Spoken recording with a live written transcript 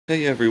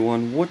Hey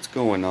everyone, what's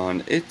going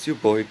on? It's your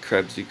boy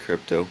Krebsy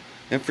Crypto,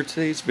 and for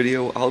today's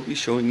video I'll be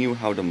showing you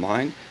how to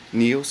mine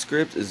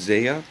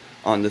Neoscrypt-Xaya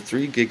on the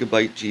 3GB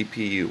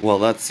GPU. Well,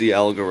 that's the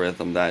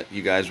algorithm that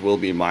you guys will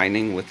be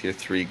mining with your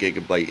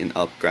 3GB and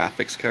up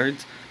graphics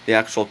cards. The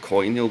actual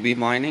coin you'll be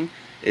mining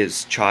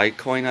is Chai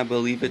coin, I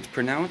believe it's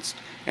pronounced,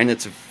 and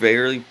it's a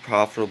very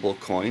profitable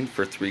coin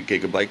for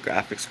 3GB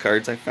graphics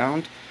cards I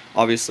found.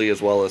 Obviously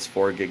as well as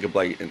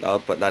 4GB and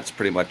up, but that's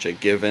pretty much a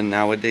given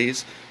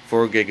nowadays.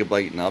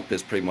 4GB and up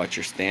is pretty much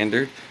your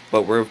standard,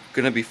 but we're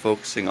going to be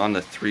focusing on the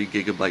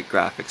 3GB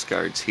graphics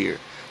cards here,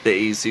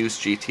 the Asus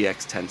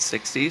GTX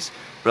 1060s,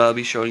 but I'll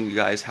be showing you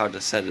guys how to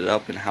set it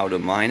up and how to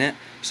mine it,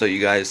 so you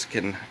guys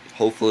can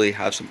hopefully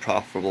have some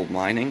profitable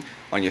mining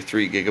on your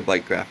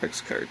 3GB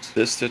graphics cards.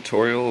 This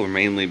tutorial will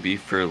mainly be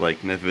for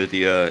like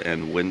NVIDIA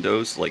and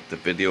Windows, like the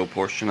video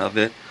portion of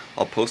it.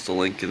 I'll post a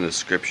link in the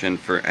description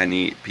for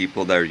any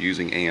people that are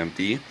using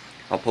AMD.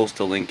 I'll post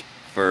a link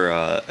for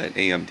an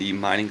AMD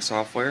mining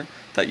software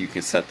that you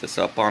can set this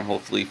up on,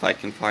 hopefully if I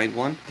can find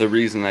one. The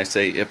reason I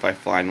say if I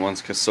find one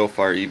is because so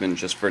far, even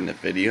just for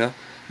NVIDIA,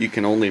 you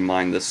can only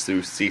mine this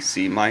through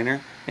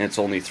ccminer, and it's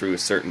only through a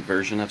certain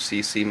version of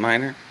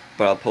ccminer.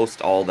 But I'll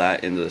post all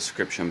that in the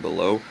description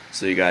below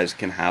so you guys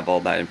can have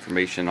all that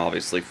information,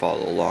 obviously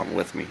follow along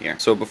with me here.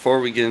 So before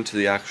we get into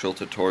the actual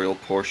tutorial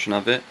portion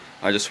of it,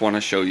 I just want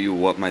to show you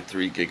what my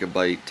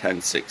 3GB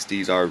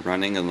 1060s are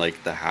running and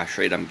like the hash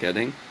rate I'm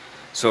getting.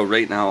 So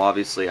right now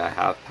obviously I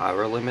have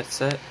power limit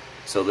set,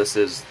 so this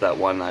is that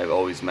one I've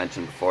always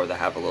mentioned before that I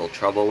have a little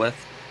trouble with.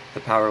 The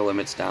power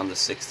limit's down to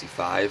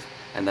 65,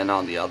 and then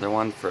on the other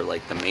one, for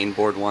like the main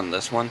board one,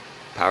 this one,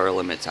 power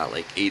limit's at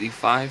like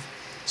 85.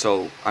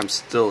 So I'm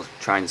still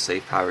trying to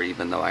save power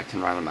even though I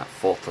can run them at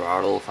full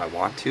throttle if I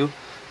want to,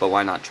 but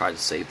why not try to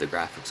save the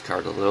graphics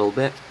card a little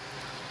bit.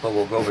 But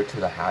we'll go over to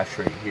the hash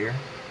rate here.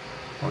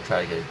 We'll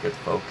try to get a good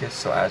focus.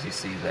 So as you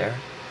see there,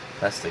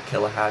 that's the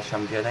kilohash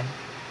I'm getting.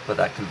 But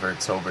that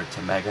converts over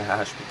to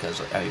megahash because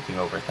anything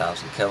over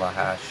 1000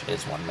 kilohash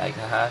is 1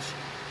 megahash.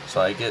 So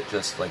I get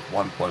just like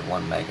 1.1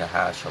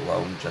 megahash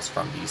alone just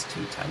from these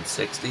two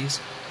 1060s,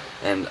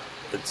 and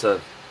it's a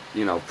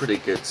pretty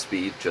good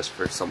speed just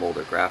for some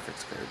older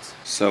graphics cards.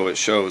 So it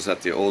shows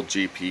that the old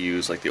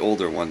GPUs, like the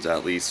older ones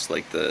at least,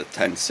 like the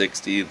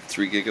 1060,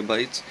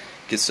 3GB,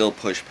 can still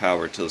push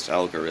power to this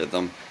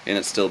algorithm and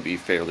it still be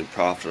fairly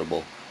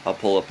profitable. I'll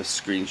pull up a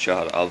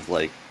screenshot of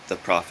like the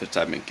profits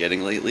I've been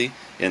getting lately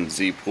in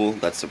Zpool.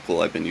 That's the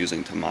pool I've been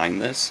using to mine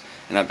this,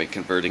 and I've been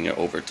converting it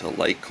over to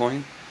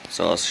Litecoin,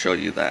 so I'll show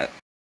you that.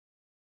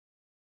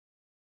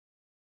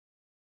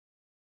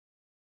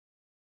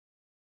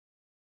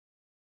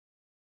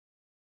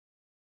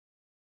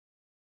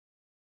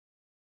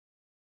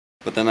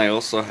 But then I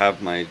also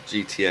have my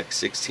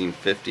GTX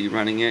 1650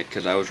 running it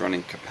because I was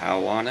running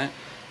Kapow on it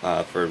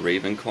for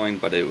Ravencoin,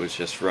 but it was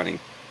just running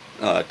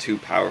too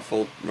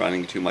powerful,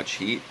 running too much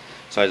heat.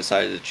 So I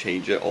decided to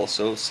change it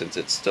also since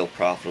it's still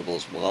profitable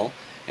as well.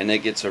 And it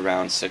gets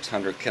around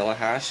 600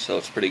 kilohash, so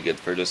it's pretty good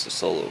for just a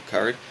solo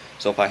card.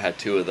 So if I had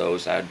two of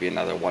those, that would be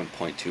another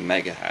 1.2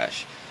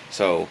 megahash.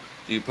 So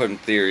you put in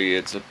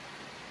theory,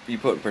 you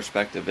put in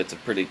perspective, it's a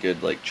pretty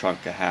good like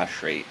chunk of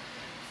hash rate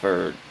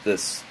for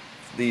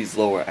these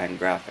lower end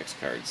graphics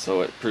cards.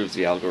 So it proves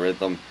the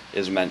algorithm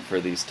is meant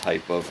for these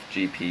type of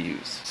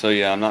GPUs. So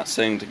yeah, I'm not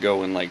saying to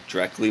go and like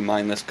directly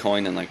mine this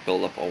coin and like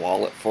build up a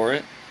wallet for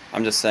it.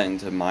 I'm just saying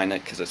to mine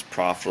it because it's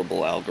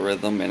profitable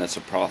algorithm and it's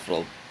a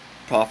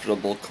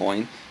profitable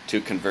coin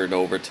to convert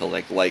over to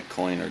like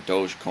Litecoin or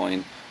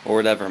Dogecoin or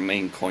whatever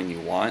main coin you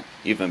want,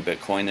 even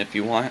Bitcoin if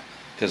you want,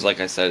 because like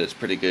I said, it's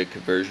pretty good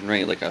conversion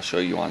rate. Like I'll show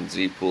you on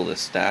Zpool the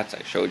stats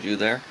I showed you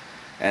there,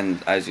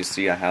 and as you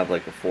see I have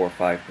like a 4 or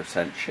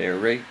 5% share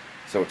rate,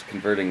 so it's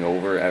converting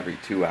over every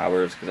 2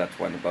 hours because that's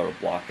when about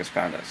a block is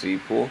found at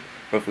Zpool.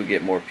 But if we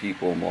get more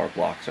people, more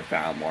blocks are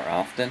found more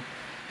often.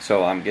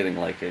 So I'm getting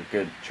like a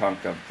good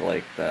chunk of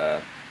like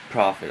the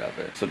profit of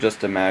it. So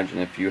just imagine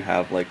if you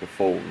have like a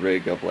full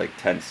rig of like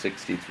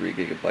 1060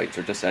 3GB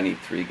or just any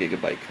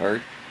 3GB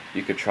card,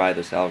 you could try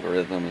this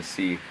algorithm and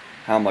see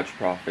how much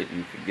profit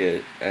you could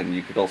get. And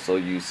you could also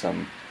use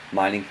some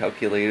mining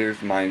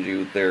calculators. Mind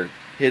you, they're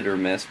hit or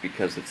miss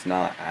because it's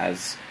not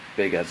as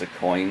big as a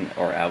coin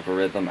or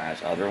algorithm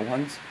as other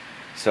ones.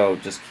 So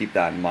just keep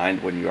that in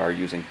mind when you are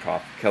using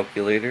profit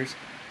calculators.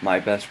 My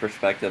best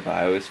perspective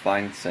I always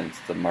find, since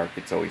the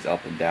market's always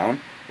up and down,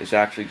 is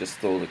actually just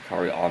throw the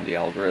card on the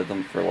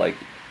algorithm for like,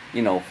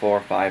 4 or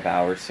 5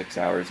 hours, 6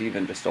 hours,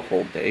 even just a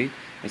whole day,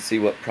 and see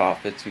what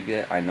profits you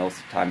get. I know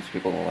sometimes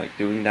people don't like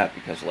doing that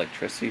because of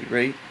electricity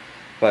rate,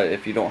 but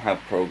if you don't have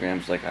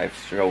programs like I've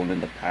shown in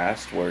the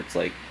past where it's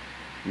like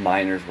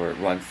miners where it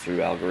runs through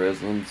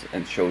algorithms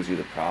and shows you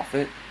the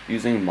profit,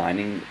 using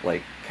mining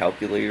like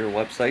calculator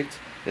websites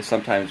is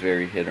sometimes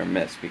very hit or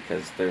miss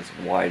because there's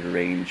a wide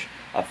range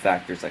of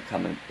factors that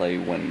come in play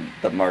when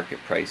the market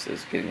price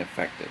is getting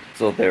affected.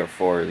 So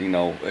therefore,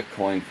 a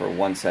coin for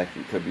 1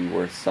 second could be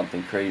worth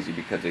something crazy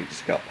because it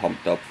just got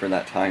pumped up for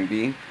that time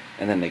being,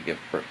 and then it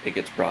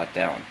gets brought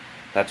down.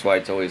 That's why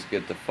it's always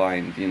good to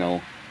find,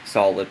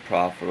 solid,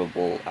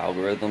 profitable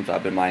algorithms.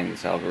 I've been mining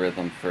this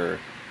algorithm for,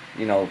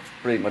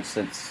 pretty much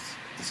since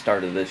the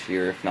start of this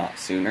year, if not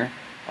sooner.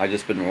 I've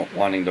just been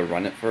wanting to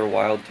run it for a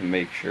while to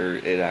make sure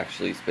it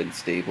actually has been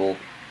stable,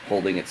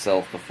 holding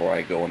itself before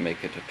I go and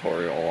make a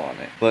tutorial on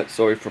it. But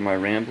sorry for my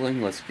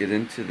rambling, let's get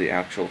into the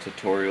actual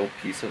tutorial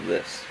piece of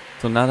this.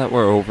 So now that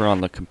we're over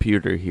on the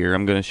computer here,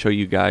 I'm going to show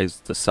you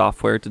guys the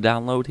software to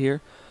download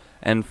here.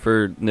 And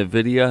for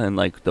NVIDIA and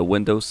like the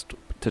Windows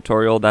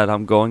tutorial that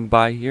I'm going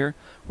by here,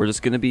 we're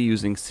just going to be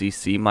using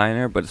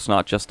ccminer, but it's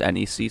not just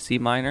any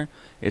ccminer.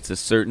 It's a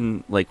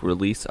certain like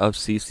release of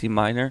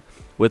ccminer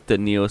with the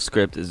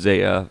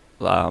Neoscrypt-Xaya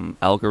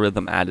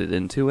algorithm added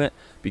into it,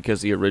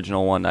 because the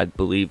original one I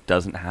believe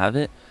doesn't have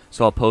it.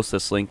 So I'll post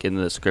this link in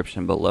the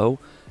description below.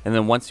 And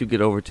then once you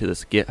get over to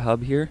this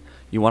GitHub here,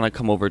 you want to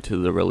come over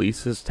to the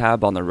releases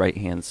tab on the right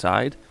hand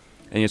side,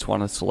 and you just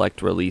want to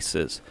select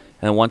releases.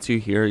 And once you're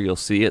here, you'll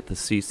see it, the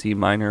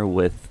ccminer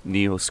with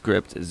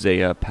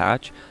Neoscrypt-Xaya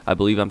patch. I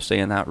believe I'm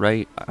saying that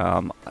right.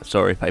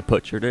 Sorry if I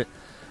butchered it.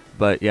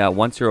 But yeah,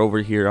 once you're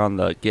over here on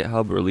the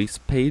GitHub release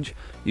page,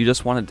 you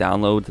just want to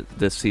download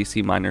the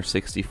ccminer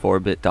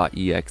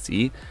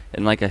 64bit.exe.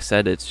 And like I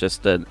said, it's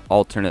just an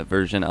alternate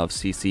version of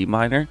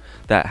ccminer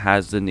that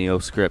has the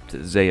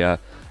Neoscrypt-Xaya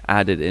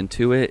added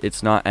into it.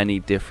 It's not any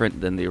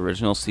different than the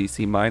original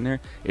ccminer.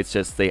 It's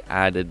just they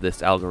added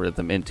this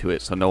algorithm into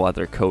it, so no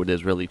other code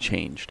is really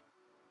changed.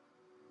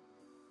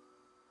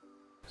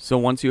 So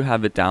once you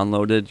have it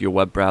downloaded, your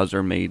web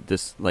browser may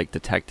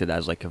detect it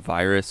as like a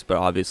virus, but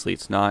obviously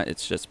it's not.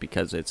 It's just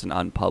because it's an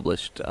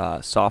unpublished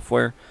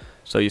software.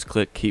 So you just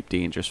click keep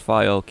dangerous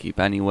file,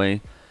 keep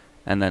anyway,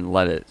 and then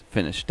let it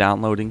finish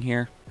downloading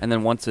here. And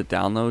then once it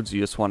downloads,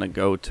 you just want to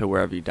go to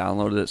wherever you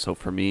downloaded it. So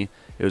for me,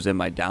 it was in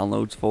my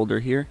downloads folder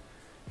here.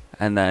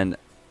 And then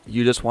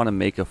you just want to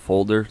make a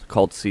folder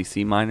called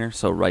ccminer.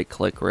 So right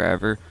click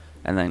wherever,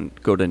 and then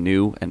go to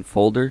new and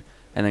folder,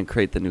 and then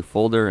create the new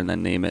folder, and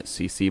then name it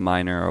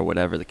ccminer or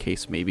whatever the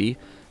case may be.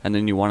 And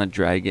then you want to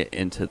drag it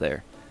into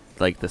there,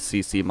 like the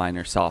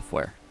ccminer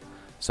software.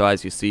 So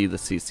as you see, the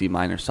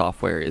ccminer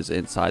software is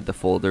inside the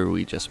folder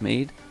we just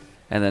made.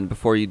 And then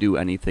before you do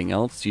anything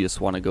else, you just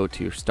want to go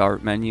to your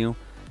start menu,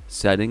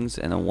 settings,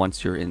 and then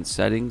once you're in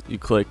settings, you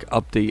click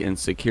update and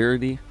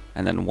security.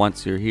 And then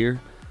once you're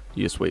here,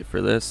 you just wait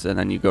for this, and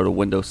then you go to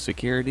Windows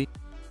security,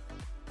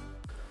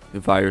 the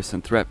virus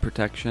and threat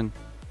protection.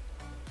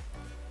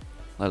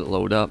 Let it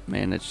load up,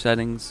 manage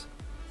settings.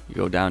 You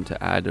go down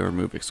to add or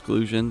remove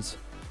exclusions,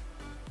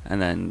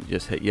 and then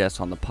just hit yes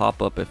on the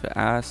pop-up if it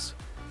asks.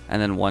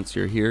 And then once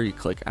you're here, you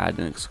click add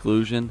an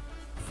exclusion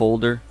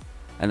folder,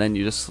 and then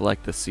you just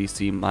select the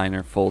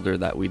ccminer folder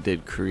that we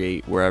did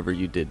create wherever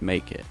you did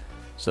make it.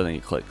 So then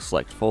you click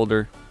select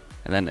folder,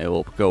 and then it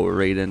will go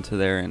right into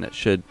there, and it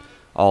should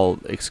all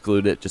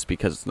exclude it just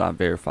because it's not a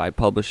verified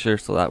publisher,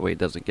 so that way it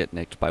doesn't get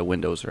nicked by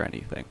Windows or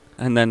anything.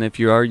 And then if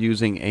you are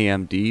using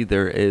AMD,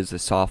 there is a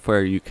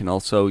software you can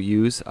also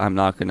use. I'm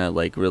not gonna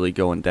really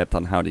go in depth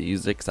on how to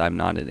use it because I'm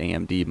not an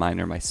AMD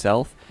miner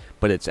myself,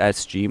 but it's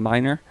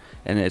sgminer,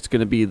 and it's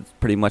gonna be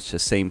pretty much the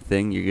same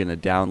thing. You're gonna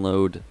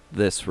download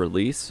this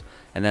release,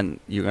 and then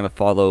you're gonna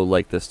follow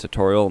this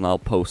tutorial, and I'll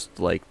post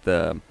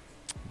the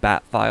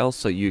bat file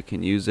so you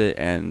can use it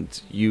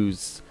and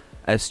use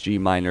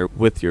sgminer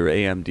with your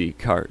AMD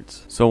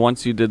cards. So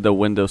once you did the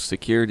Windows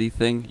security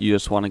thing, you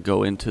just want to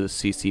go into the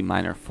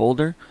ccminer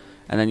folder,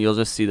 and then you'll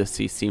just see the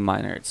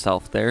ccminer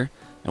itself there.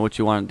 And what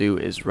you want to do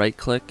is right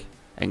click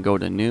and go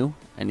to new,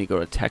 and you go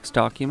to text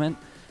document,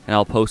 and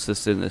I'll post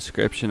this in the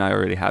description. I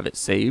already have it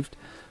saved,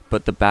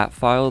 but the bat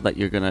file that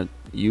you're gonna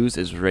use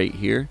is right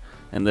here,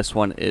 and this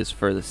one is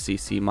for the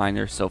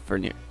ccminer, so for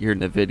your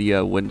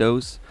NVIDIA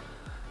Windows.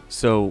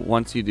 So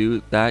once you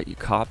do that, you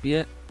copy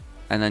it,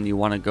 and then you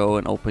want to go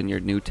and open your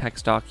new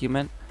text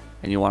document,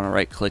 and you want to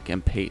right click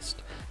and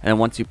paste. And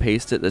once you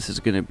paste it, this is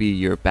going to be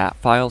your bat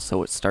file,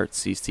 so it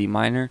starts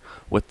ccminer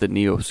with the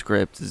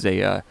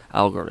Neoscrypt-Xaya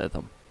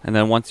algorithm. And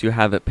then once you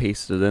have it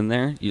pasted in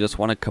there, you just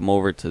want to come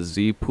over to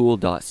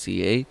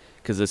zpool.ca,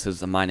 because this is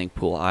the mining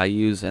pool I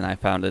use, and I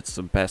found it's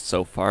the best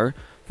so far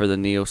for the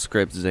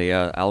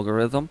Neoscrypt-Xaya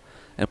algorithm.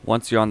 And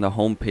once you're on the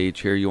home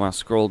page here, you want to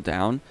scroll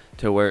down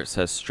to where it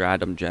says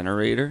stratum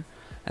generator,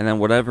 and then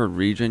whatever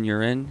region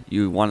you're in,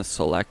 you want to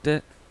select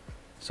it.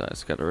 So I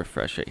just got to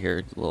refresh it here,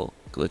 it's a little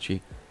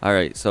glitchy.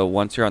 Alright, so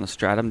once you're on the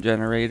stratum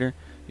generator,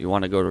 you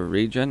want to go to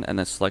region and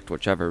then select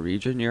whichever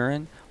region you're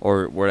in,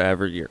 or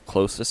wherever you're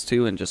closest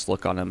to, and just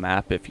look on a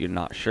map if you're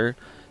not sure.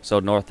 So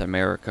North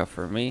America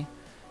for me.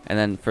 And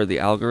then for the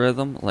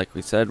algorithm, like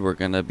we said, we're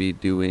going to be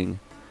doing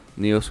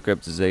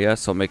Neoscrypt-Xaya,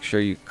 so make sure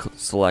you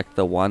select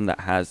the one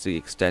that has the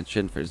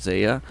extension for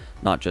Xaya,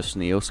 not just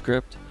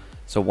Neoscrypt.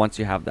 So once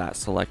you have that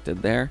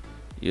selected there,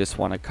 you just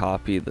want to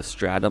copy the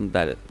stratum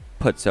that it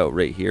puts out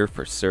right here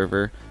for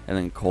server, and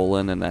then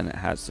colon, and then it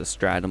has the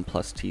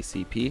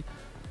stratum+tcp.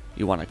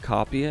 You want to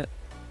copy it,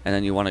 and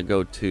then you want to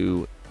go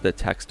to the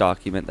text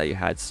document that you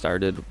had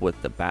started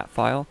with the bat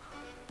file,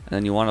 and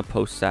then you want to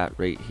post that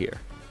right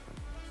here.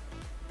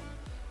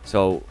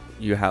 So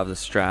you have the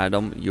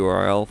stratum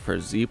URL for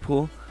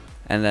zpool,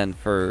 And then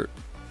for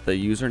the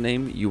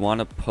username, you want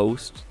to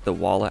post the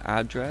wallet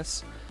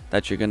address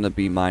that you're going to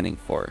be mining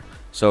for.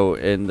 So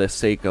in the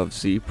sake of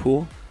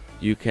Zpool,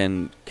 you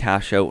can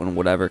cash out in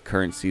whatever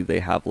currency they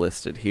have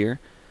listed here.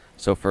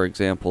 So for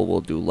example,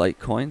 we'll do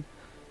Litecoin.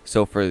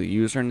 So for the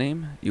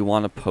username, you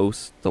want to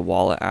post the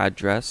wallet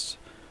address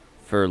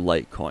for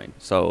Litecoin.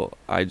 So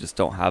I just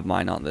don't have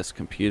mine on this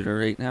computer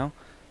right now,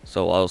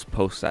 so I'll just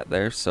post that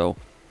there. So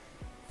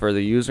for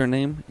the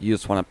username, you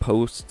just want to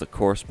post the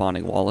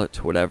corresponding wallet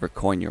to whatever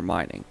coin you're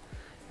mining.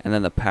 And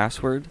then the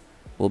password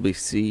will be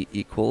C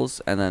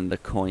equals and then the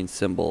coin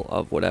symbol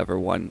of whatever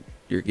one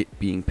you're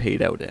being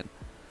paid out in.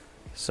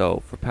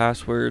 So for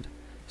password,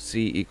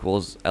 C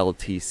equals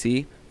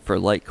LTC for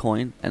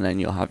Litecoin, and then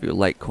you'll have your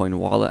Litecoin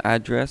wallet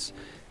address,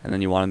 and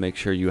then you want to make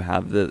sure you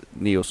have the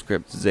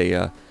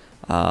Neoscrypt-Xaya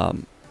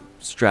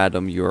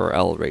stratum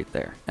URL right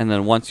there. And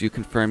then once you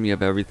confirm you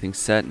have everything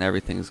set and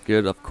everything's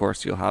good, of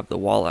course you'll have the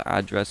wallet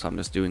address. I'm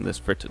just doing this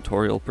for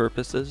tutorial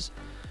purposes.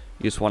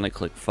 You just want to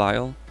click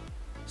File,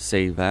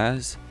 Save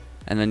As,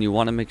 and then you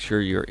want to make sure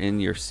you're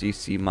in your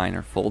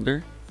ccminer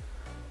folder.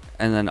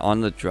 And then on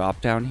the drop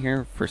down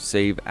here for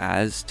Save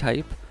As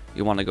type,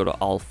 you want to go to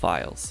All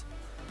Files.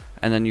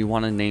 And then you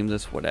want to name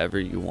this whatever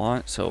you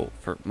want. So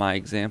for my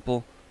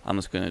example, I'm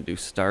just going to do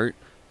Start.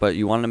 But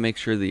you want to make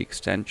sure the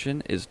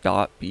extension is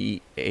 .bat,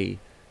 and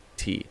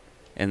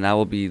that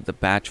will be the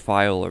batch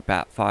file or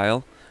bat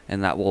file,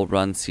 and that will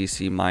run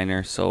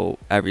ccminer so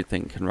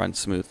everything can run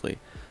smoothly.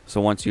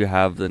 So once you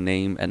have the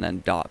name and then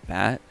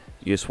 .bat,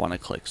 you just want to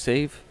click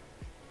Save,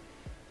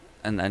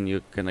 and then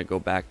you're going to go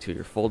back to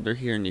your folder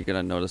here, and you're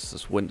going to notice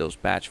this Windows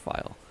batch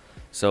file.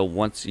 So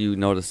once you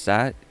notice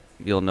that,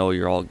 you'll know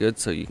you're all good,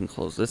 so you can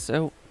close this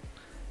out.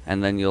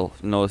 And then you'll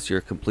notice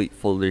your complete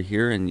folder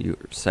here, and you're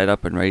set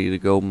up and ready to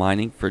go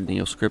mining for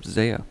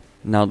Neoscrypt-Xaya.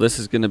 Now this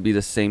is going to be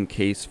the same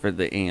case for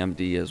the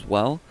AMD as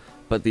well,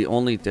 but the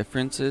only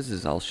difference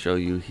is I'll show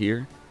you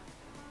here.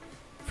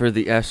 For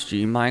the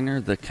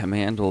sgminer, the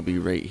command will be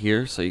right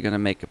here, so you're going to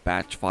make a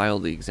batch file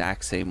the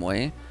exact same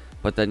way,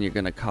 but then you're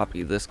going to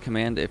copy this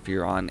command if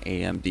you're on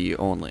AMD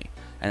only.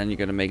 And then you're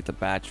going to make the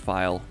batch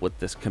file with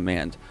this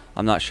command.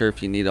 I'm not sure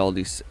if you need all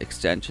these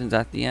extensions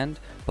at the end,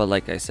 but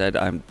like I said,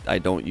 I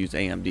don't use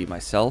AMD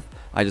myself.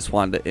 I just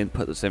wanted to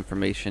input this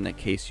information in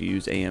case you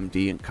use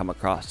AMD and come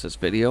across this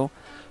video.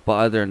 But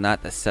other than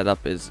that, the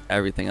setup is,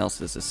 everything else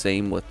is the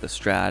same with the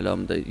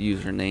stratum, the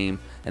username,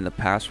 and the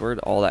password.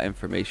 All that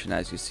information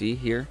as you see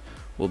here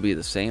will be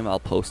the same. I'll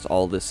post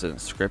all this in a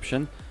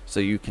description so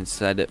you can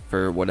set it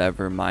for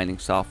whatever mining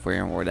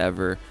software and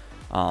whatever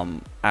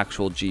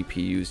actual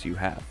GPUs you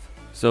have.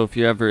 So if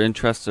you're ever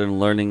interested in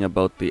learning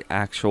about the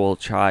actual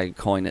Chai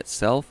coin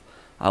itself,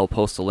 I'll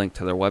post a link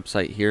to their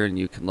website here and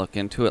you can look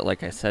into it.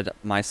 Like I said,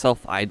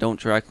 myself, I don't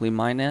directly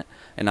mine it,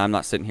 and I'm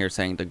not sitting here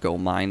saying to go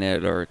mine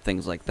it or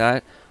things like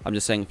that. I'm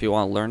just saying if you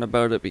want to learn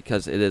about it,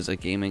 because it is a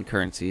gaming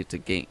currency, it's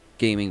a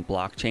gaming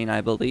blockchain,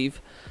 I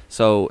believe.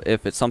 So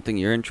if it's something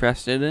you're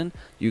interested in,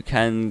 you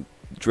can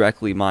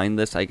directly mine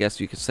this, I guess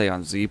you could say,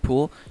 on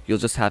Zpool. You'll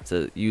just have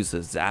to use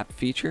the Zap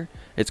feature.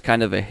 It's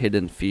kind of a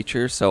hidden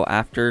feature. So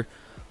after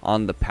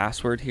on the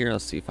password here,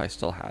 let's see if I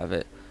still have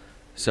it.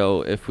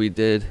 So if we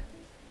did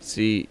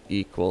C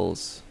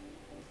equals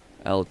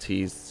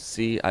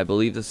LTC, I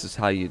believe this is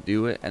how you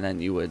do it, and then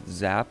you would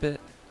zap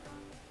it,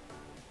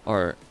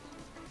 or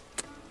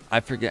I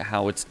forget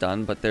how it's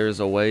done, but there's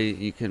a way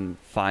you can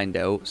find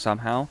out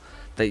somehow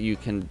that you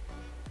can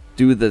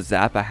do the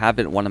zap. I have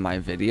it in one of my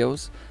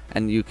videos,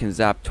 and you can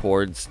zap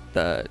towards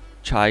the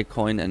Chai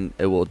coin and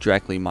it will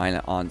directly mine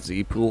it on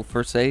Zpool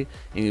per se,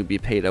 and you'll be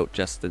paid out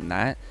just in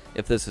that.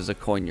 If this is a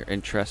coin you're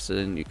interested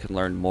in, you can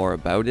learn more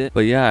about it.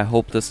 But yeah, I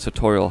hope this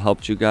tutorial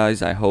helped you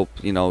guys. I hope,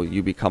 you know,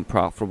 you become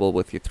profitable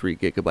with your 3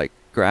 GB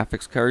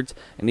graphics cards,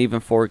 and even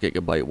 4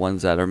 GB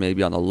ones that are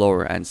maybe on the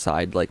lower end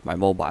side, like my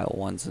mobile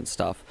ones and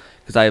stuff,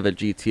 because I have a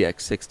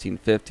GTX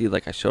 1650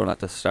 like I showed at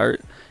the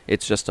start.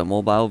 It's just a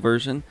mobile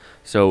version,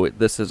 so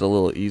this is a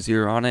little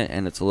easier on it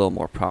and it's a little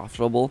more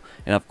profitable.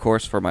 And of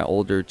course for my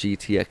older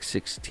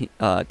GTX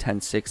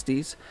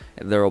 1060s,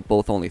 they're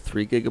both only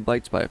 3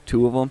 GB, but I have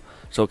 2 of them,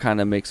 so it kind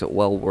of makes it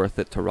well worth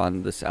it to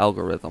run this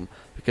algorithm.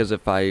 Because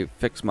if I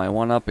fix my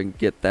one up and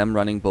get them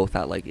running both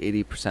at like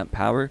 80%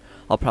 power,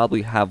 I'll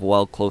probably have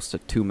well close to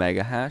 2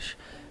 mega hash,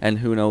 and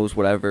who knows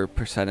whatever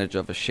percentage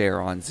of a share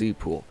on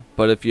Zpool.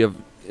 But if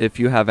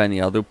you have any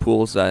other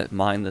pools that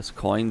mine this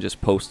coin, just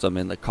post them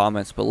in the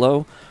comments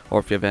below,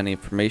 or if you have any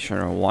information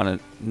or want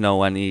to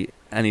know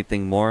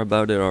anything more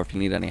about it, or if you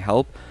need any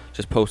help,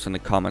 just post in the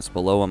comments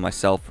below, and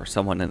myself or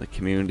someone in the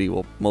community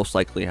will most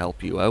likely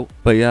help you out.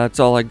 But yeah,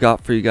 that's all I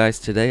got for you guys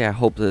today. I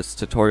hope this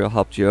tutorial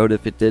helped you out.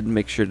 If it did,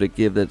 make sure to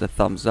give it a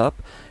thumbs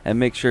up, and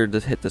make sure to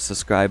hit the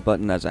subscribe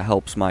button, as it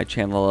helps my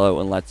channel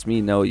out and lets me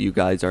know you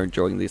guys are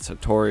enjoying these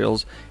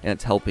tutorials and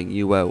it's helping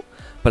you out.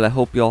 But I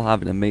hope you all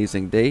have an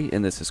amazing day,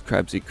 and this is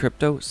Krebsy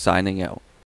Crypto signing out.